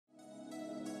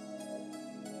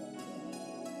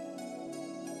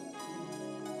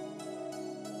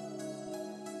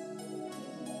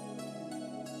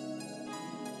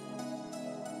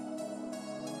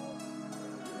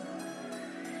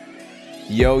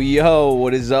Yo, yo,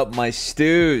 what is up, my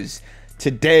stews?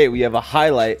 Today we have a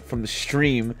highlight from the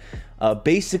stream.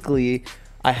 Basically,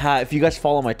 if you guys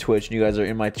follow my Twitch and you guys are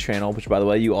in my channel, which by the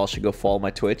way, you all should go follow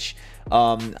my Twitch.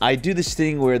 I do this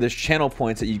thing where there's channel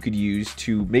points that you could use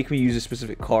to make me use a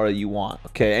specific car that you want.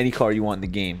 Okay, any car you want in the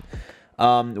game.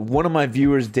 One of my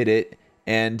viewers did it,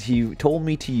 and he told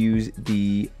me to use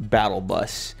the battle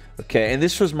bus. Okay, and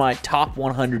this was my top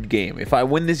 100 game. If I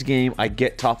win this game, I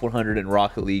get top 100 in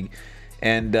Rocket League.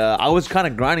 And I was kind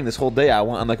of grinding this whole day. I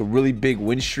went on like a really big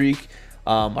win streak.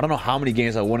 I don't know how many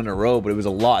games I won in a row, but it was a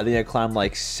lot. I think I climbed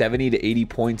like 70 to 80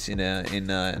 points in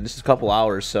just a couple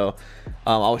hours. So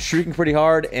I was streaking pretty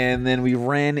hard, and then we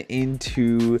ran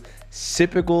into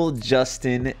Typical,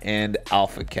 Justin, and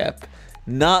Alpha Kep.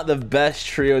 Not the best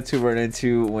trio to run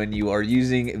into when you are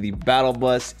using the battle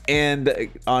bus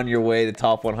and on your way to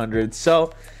top 100.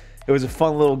 So it was a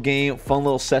fun little game, fun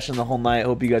little session the whole night.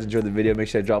 Hope you guys enjoyed the video. Make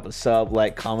sure to drop a sub,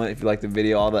 like, comment if you like the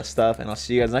video, all that stuff. And I'll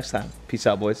see you guys next time. Peace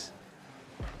out, boys.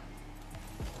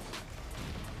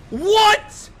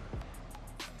 What?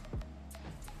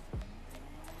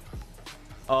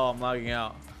 Oh, I'm lagging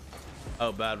out.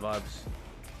 Oh, bad vibes.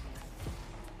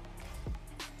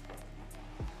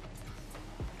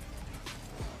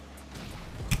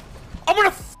 I'm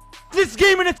gonna this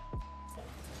game in a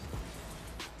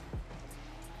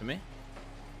to me.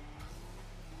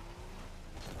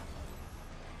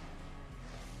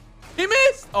 He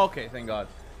missed. Okay, thank God,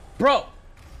 bro.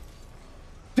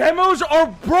 Demos are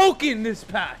broken this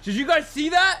patch. Did you guys see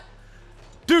that,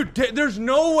 dude? There's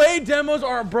no way demos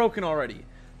aren't broken already.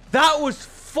 That was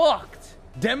fucked.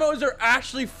 Demos are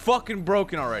actually fucking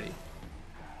broken already.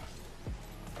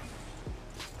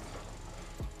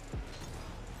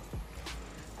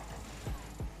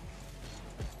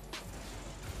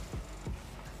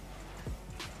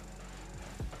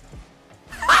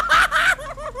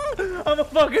 I'm a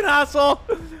fucking asshole.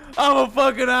 I'm a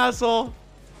fucking asshole.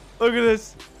 Look at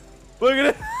this. Look at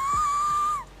it.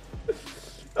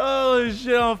 Holy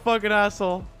shit, I'm a fucking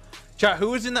asshole. Chat,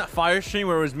 who was in that fire stream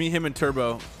where it was me, him, and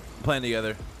Turbo playing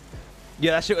together?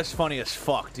 Yeah, that shit was funny as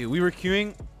fuck, dude. We were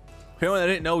queuing. For anyone that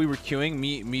didn't know, we were queuing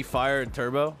me, Fire, and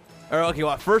Turbo. Or, okay,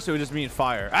 well, at first it was just me and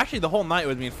Fire. Actually, the whole night it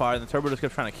was me and Fire, and the Turbo just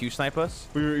kept trying to Q snipe us.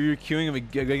 We were queuing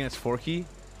against Forky.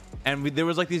 And there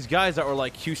was like these guys that were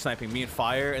like Q sniping me and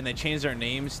Fire, and they changed their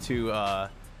names to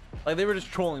like they were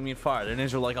just trolling me and Fire. Their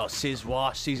names were like, oh, Sizz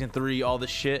Wash season 3, all this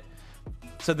shit.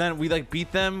 So then we like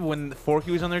beat them when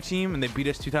Forky was on their team, and they beat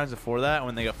us 2 times before that.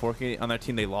 When they got Forky on their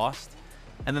team, they lost.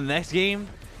 And then the next game,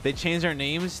 they changed their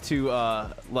names to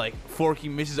like Forky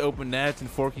misses open nets and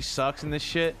Forky sucks and this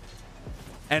shit.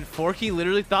 And Forky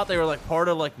literally thought they were like part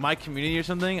of like my community or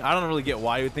something. I don't really get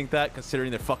why you would think that,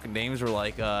 considering their fucking names were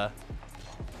like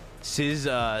Sizz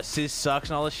sucks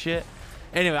and all this shit.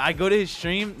 Anyway, I go to his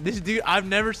stream. This dude, I've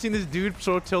never seen this dude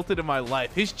so tilted in my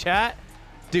life. His chat,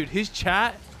 dude, his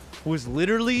chat was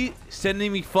literally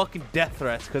sending me fucking death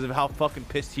threats because of how fucking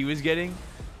pissed he was getting.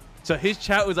 So his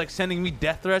chat was like sending me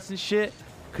death threats and shit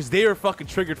because they were fucking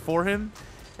triggered for him.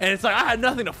 And it's like I had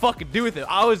nothing to fucking do with it.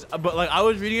 I was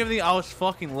reading everything. I was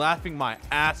fucking laughing my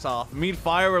ass off. Me and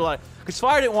Fire were like, because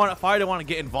Fire didn't want to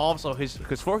get involved. So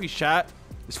because Forky's chat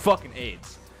is fucking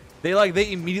AIDS.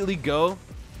 They immediately go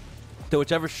to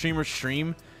whichever streamer's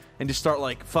stream and just start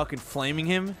like fucking flaming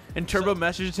him. And Turbo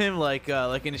messaged him like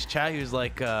in his chat, he was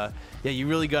like, yeah, you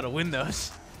really gotta win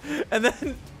those. And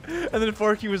then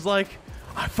Forky was like,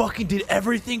 I fucking did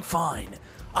everything fine.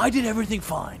 I did everything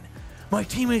fine. My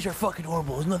teammates are fucking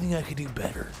horrible. There's nothing I could do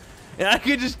better. And I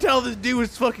could just tell this dude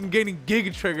was fucking getting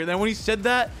giga triggered. Then when he said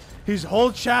that, his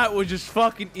whole chat was just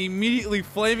fucking immediately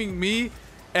flaming me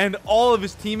and all of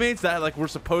his teammates that like were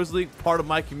supposedly part of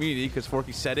my community, because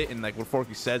Forky said it, and like what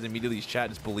Forky says, immediately his chat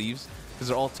just believes, because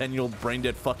they're all 10-year-old brain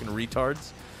dead fucking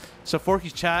retards. So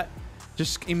Forky's chat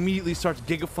just immediately starts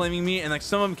giga flaming me, and like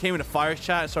some of them came into Fire's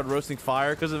chat and started roasting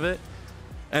Fire because of it.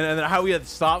 And then how we had to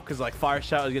stop because like Fire's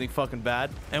chat was getting fucking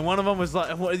bad. And one of them was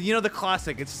like, you know, the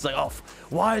classic. It's just like, oh,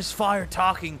 why is Fire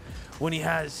talking when he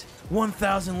has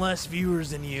 1,000 less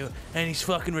viewers than you and he's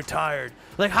fucking retired?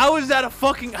 Like, how is that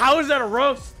a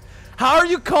roast? How are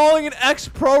you calling an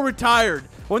ex-pro retired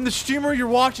when the streamer you're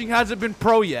watching hasn't been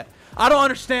pro yet? I don't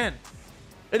understand.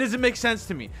 It doesn't make sense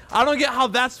to me. I don't get how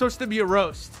that's supposed to be a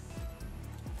roast.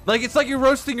 Like, it's like you're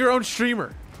roasting your own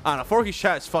streamer. I don't know. Forky's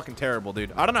chat is fucking terrible,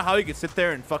 dude. I don't know how you could sit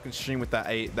there and fucking stream with that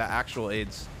actual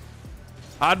AIDS.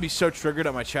 I'd be so triggered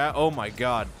at my chat. Oh my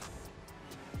god.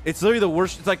 It's literally the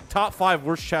worst. It's like top 5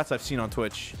 worst chats I've seen on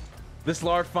Twitch. This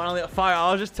large finally Fire.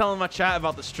 I was just telling my chat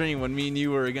about the stream when me and you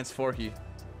were against Forky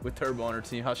with Turbo on her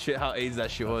team. How AIDS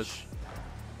that shit was.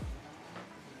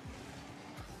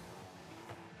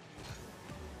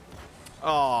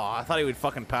 Oh, I thought he would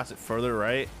fucking pass it further,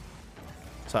 right?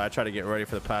 So I tried to get ready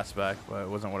for the pass back, but it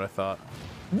wasn't what I thought.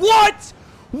 What?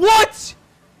 What?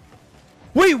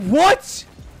 Wait, what?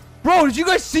 Bro, did you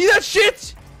guys see that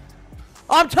shit?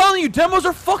 I'm telling you, demos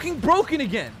are fucking broken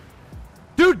again.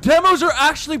 Dude, demos are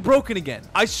actually broken again.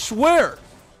 I swear.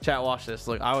 Chat, watch this.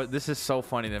 Look, this is so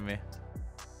funny to me.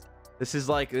 This is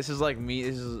like me. This is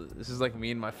like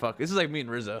me and my fuck. This is like me and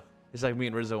Rizzo. It's like me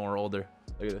and Rizzo when we're older.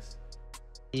 Look at this.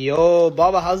 Yo,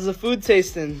 Baba, how's the food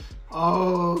tasting?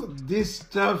 Oh, this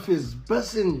stuff is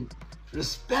bussin'.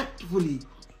 Respectfully.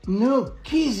 No,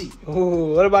 Kizzy.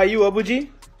 Oh, what about you, Abuji?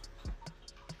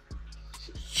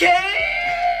 Yeah!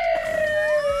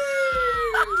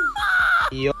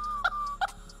 Yo.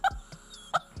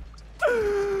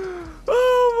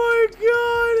 Oh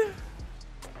my god.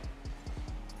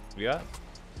 Yeah?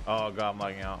 Oh god, I'm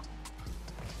lagging out.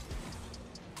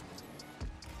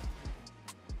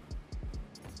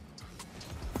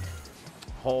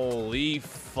 Holy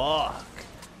fuck.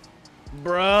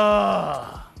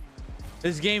 Bruh.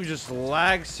 This game just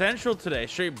lag central today.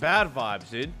 Straight bad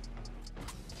vibes, dude.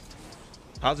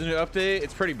 How's the new update?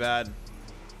 It's pretty bad.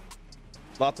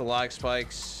 Lots of lag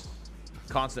spikes.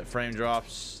 Constant frame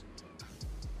drops.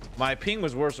 My ping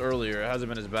was worse earlier. It hasn't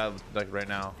been as bad like right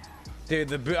now.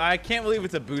 Dude, I can't believe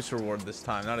it's a boost reward this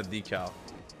time, not a decal.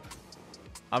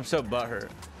 I'm so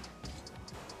butthurt.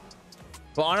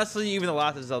 But honestly, even the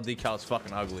last SSL decal is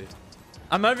fucking ugly.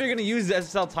 I'm never gonna use the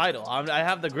SSL title. I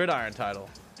have the Gridiron title.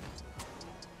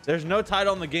 There's no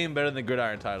title in the game better than the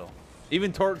Gridiron title.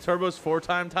 Even Turbo's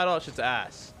 4-time title, that shit's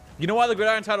ass. You know why the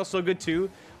Gridiron title's so good too?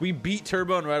 We beat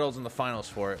Turbo and Reynolds in the finals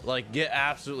for it. Like, get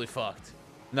absolutely fucked.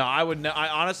 No, I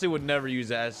honestly would never use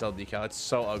the SSL decal. It's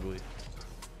so ugly.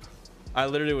 I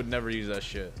literally would never use that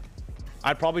shit.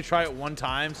 I'd probably try it one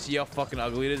time, see how fucking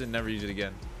ugly it is, and never use it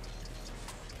again.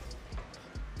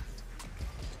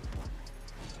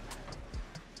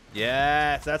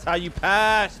 Yes, that's how you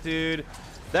pass, dude.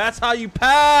 That's how you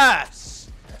pass.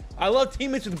 I love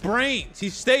teammates with brains. He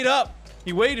stayed up.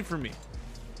 He waited for me.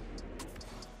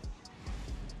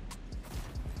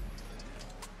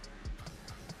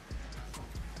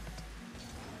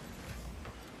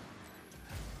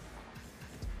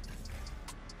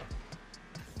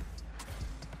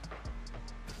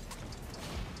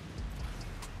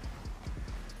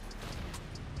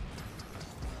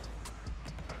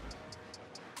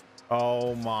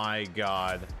 Oh my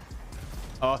god.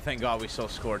 Oh, thank god we still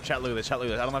scored. Chat, look at this. Chat, look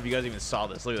at this. I don't know if you guys even saw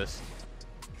this. Look at this.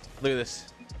 Look at this.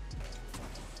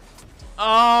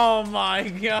 Oh my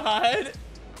god.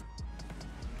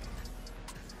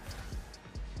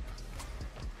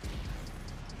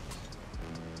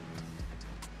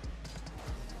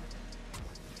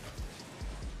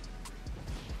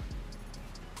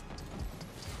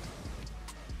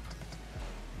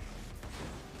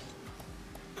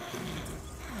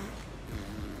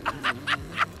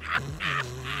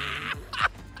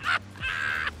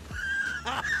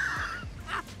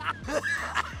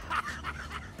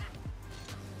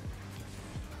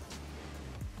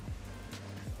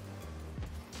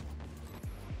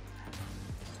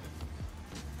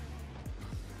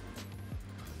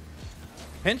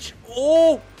 Pinch.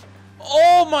 Oh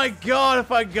my god,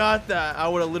 if I got that, I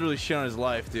would have literally shit on his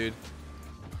life, dude.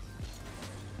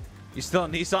 You still a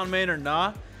Nissan main or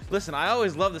not? Listen, I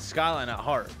always love the Skyline at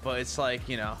heart, but it's like,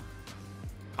 you know,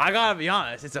 I gotta be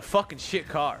honest, it's a fucking shit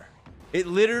car. It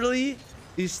literally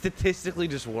is statistically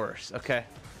just worse, okay?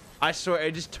 I swear,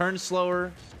 it just turns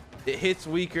slower, it hits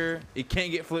weaker, it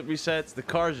can't get flip resets, the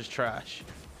car is just trash.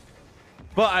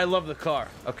 But I love the car,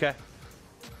 okay?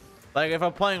 Like, if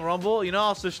I'm playing Rumble, you know,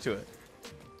 I'll switch to it.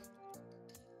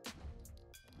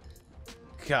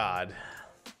 God.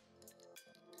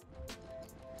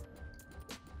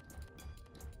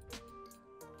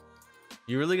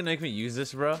 You really gonna make me use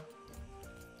this, bro?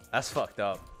 That's fucked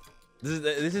up.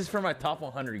 This is for my top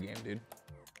 100 game, dude.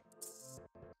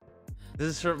 This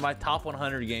is for my top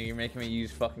 100 game. You're making me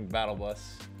use fucking Battle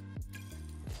Bus.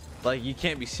 Like, you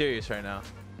can't be serious right now.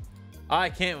 I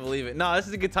can't believe it. No, this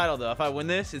is a good title though. If I win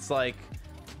this, it's like,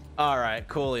 all right,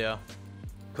 coolio.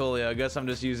 Coolio. I guess I'm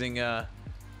just using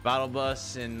Battle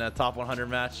Bus in a top 100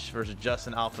 match versus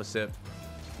Justin Alpha Sip.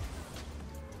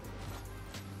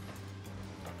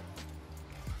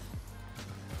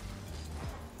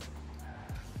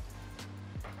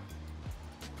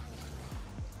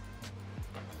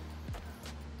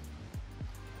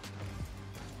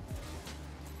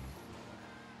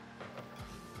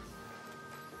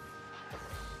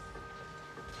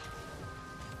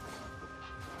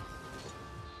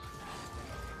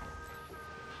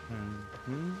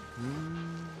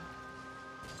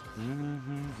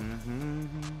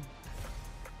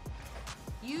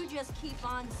 You just keep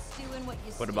on stewing what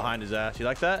you Put it stew. behind his ass. You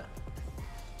like that?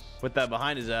 Put that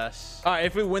behind his ass. All right,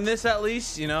 if we win this at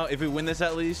least, you know, if we win this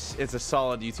at least, it's a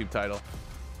solid YouTube title.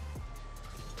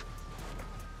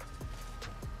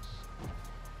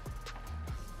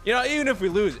 You know, even if we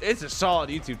lose, it's a solid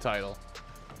YouTube title.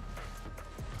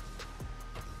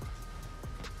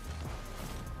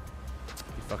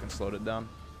 He fucking slowed it down.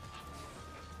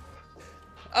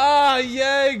 Ah,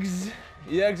 Yegs!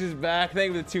 Yegs is back.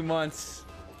 Thank you for the 2 months.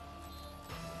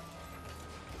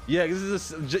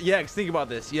 Yegs, think about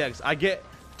this. Yegs, I get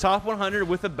top 100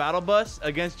 with a battle bus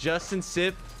against Justin,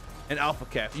 Sip, and Alpha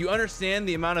Kef. You understand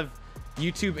the amount of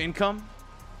YouTube income?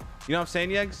 You know what I'm saying,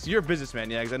 Yegs? You're a businessman,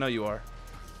 Yegs. I know you are.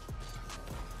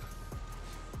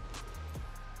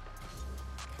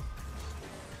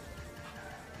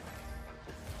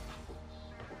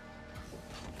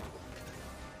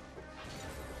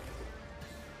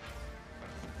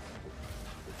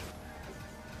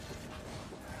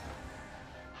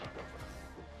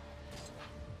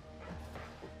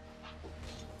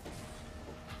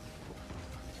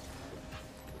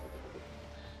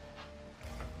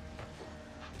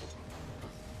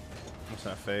 It's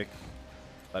not fake.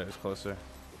 Thought it was closer.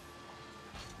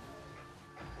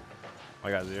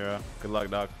 I got 0. Good luck,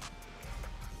 dog.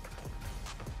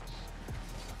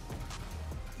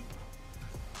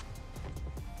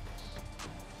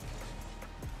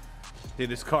 Dude,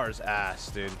 this car is ass,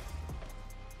 dude.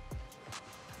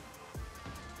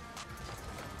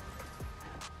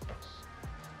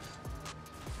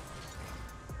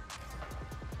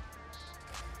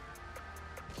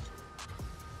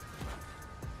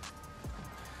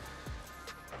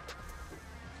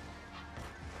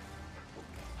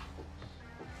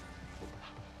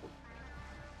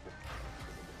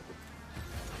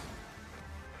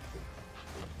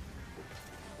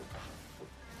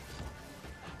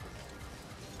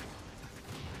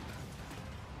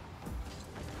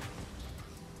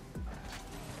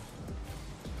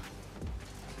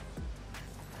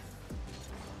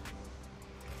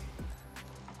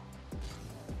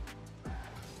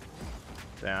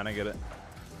 Damn, I get it.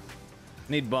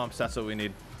 Need bumps, that's what we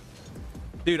need.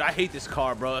 Dude, I hate this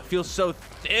car, bro. It feels so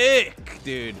thick,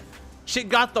 dude. Shit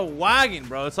got the wagon,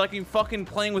 bro. It's like you fucking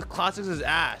playing with Classics'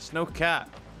 ass. No cap.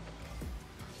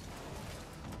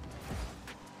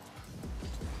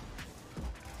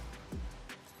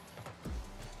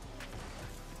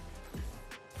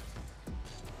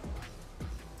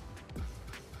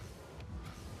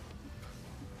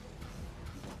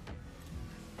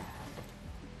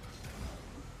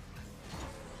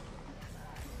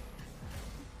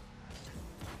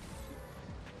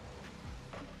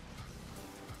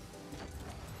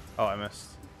 Oh, I missed.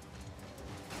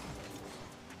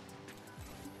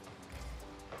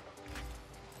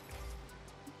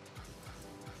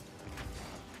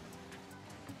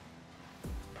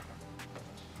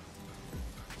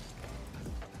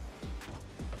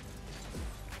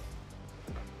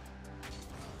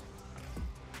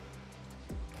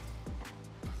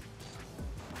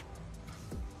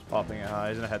 Popping it high.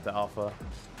 He's gonna head to Alpha.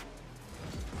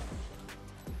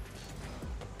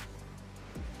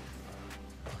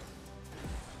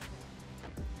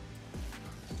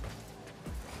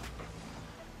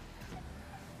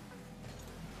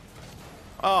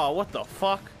 Oh, what the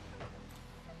fuck?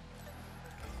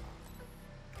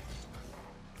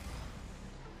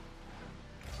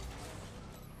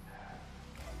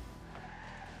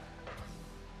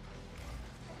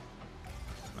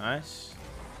 Nice.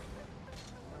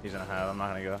 He's gonna have. I'm not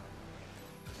gonna go.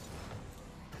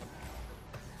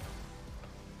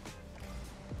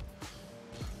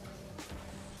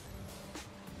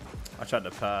 I tried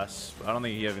to pass, but I don't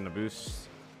think he having a boost.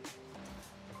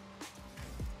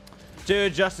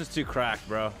 Dude, Justin's too cracked,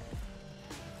 bro.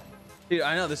 Dude,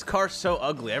 I know this car's so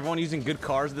ugly. Everyone using good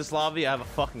cars in this lobby. I have a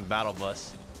fucking battle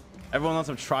bus. Everyone wants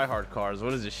some try-hard cars.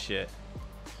 What is this shit?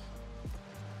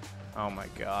 Oh my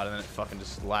god, and then it fucking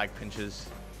just lag pinches.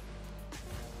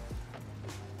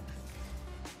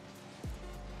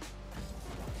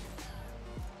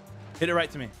 Hit it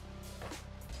right to me.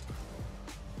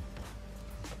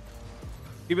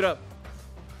 Keep it up.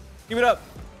 Keep it up.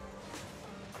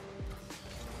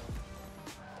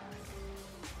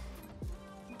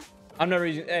 I'm never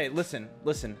using. Hey, listen.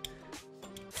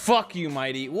 Fuck you,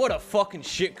 Mighty. What a fucking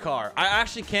shit car. I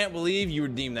actually can't believe you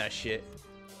redeemed that shit.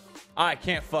 I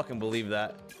can't fucking believe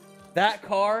that. That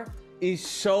car is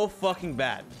so fucking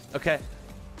bad. Okay.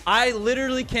 I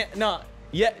literally can't. No.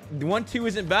 Yet 1-2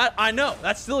 isn't bad. I know.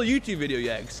 That's still a YouTube video,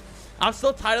 Yags. I'm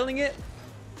still titling it.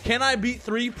 Can I beat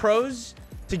 3 pros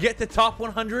to get to top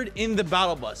 100 in the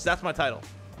battle bus? That's my title.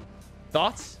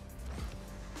 Thoughts?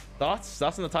 Thoughts?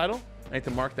 Thoughts on the title? I need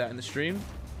to mark that in the stream.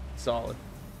 Solid.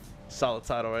 Solid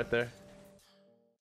title right there.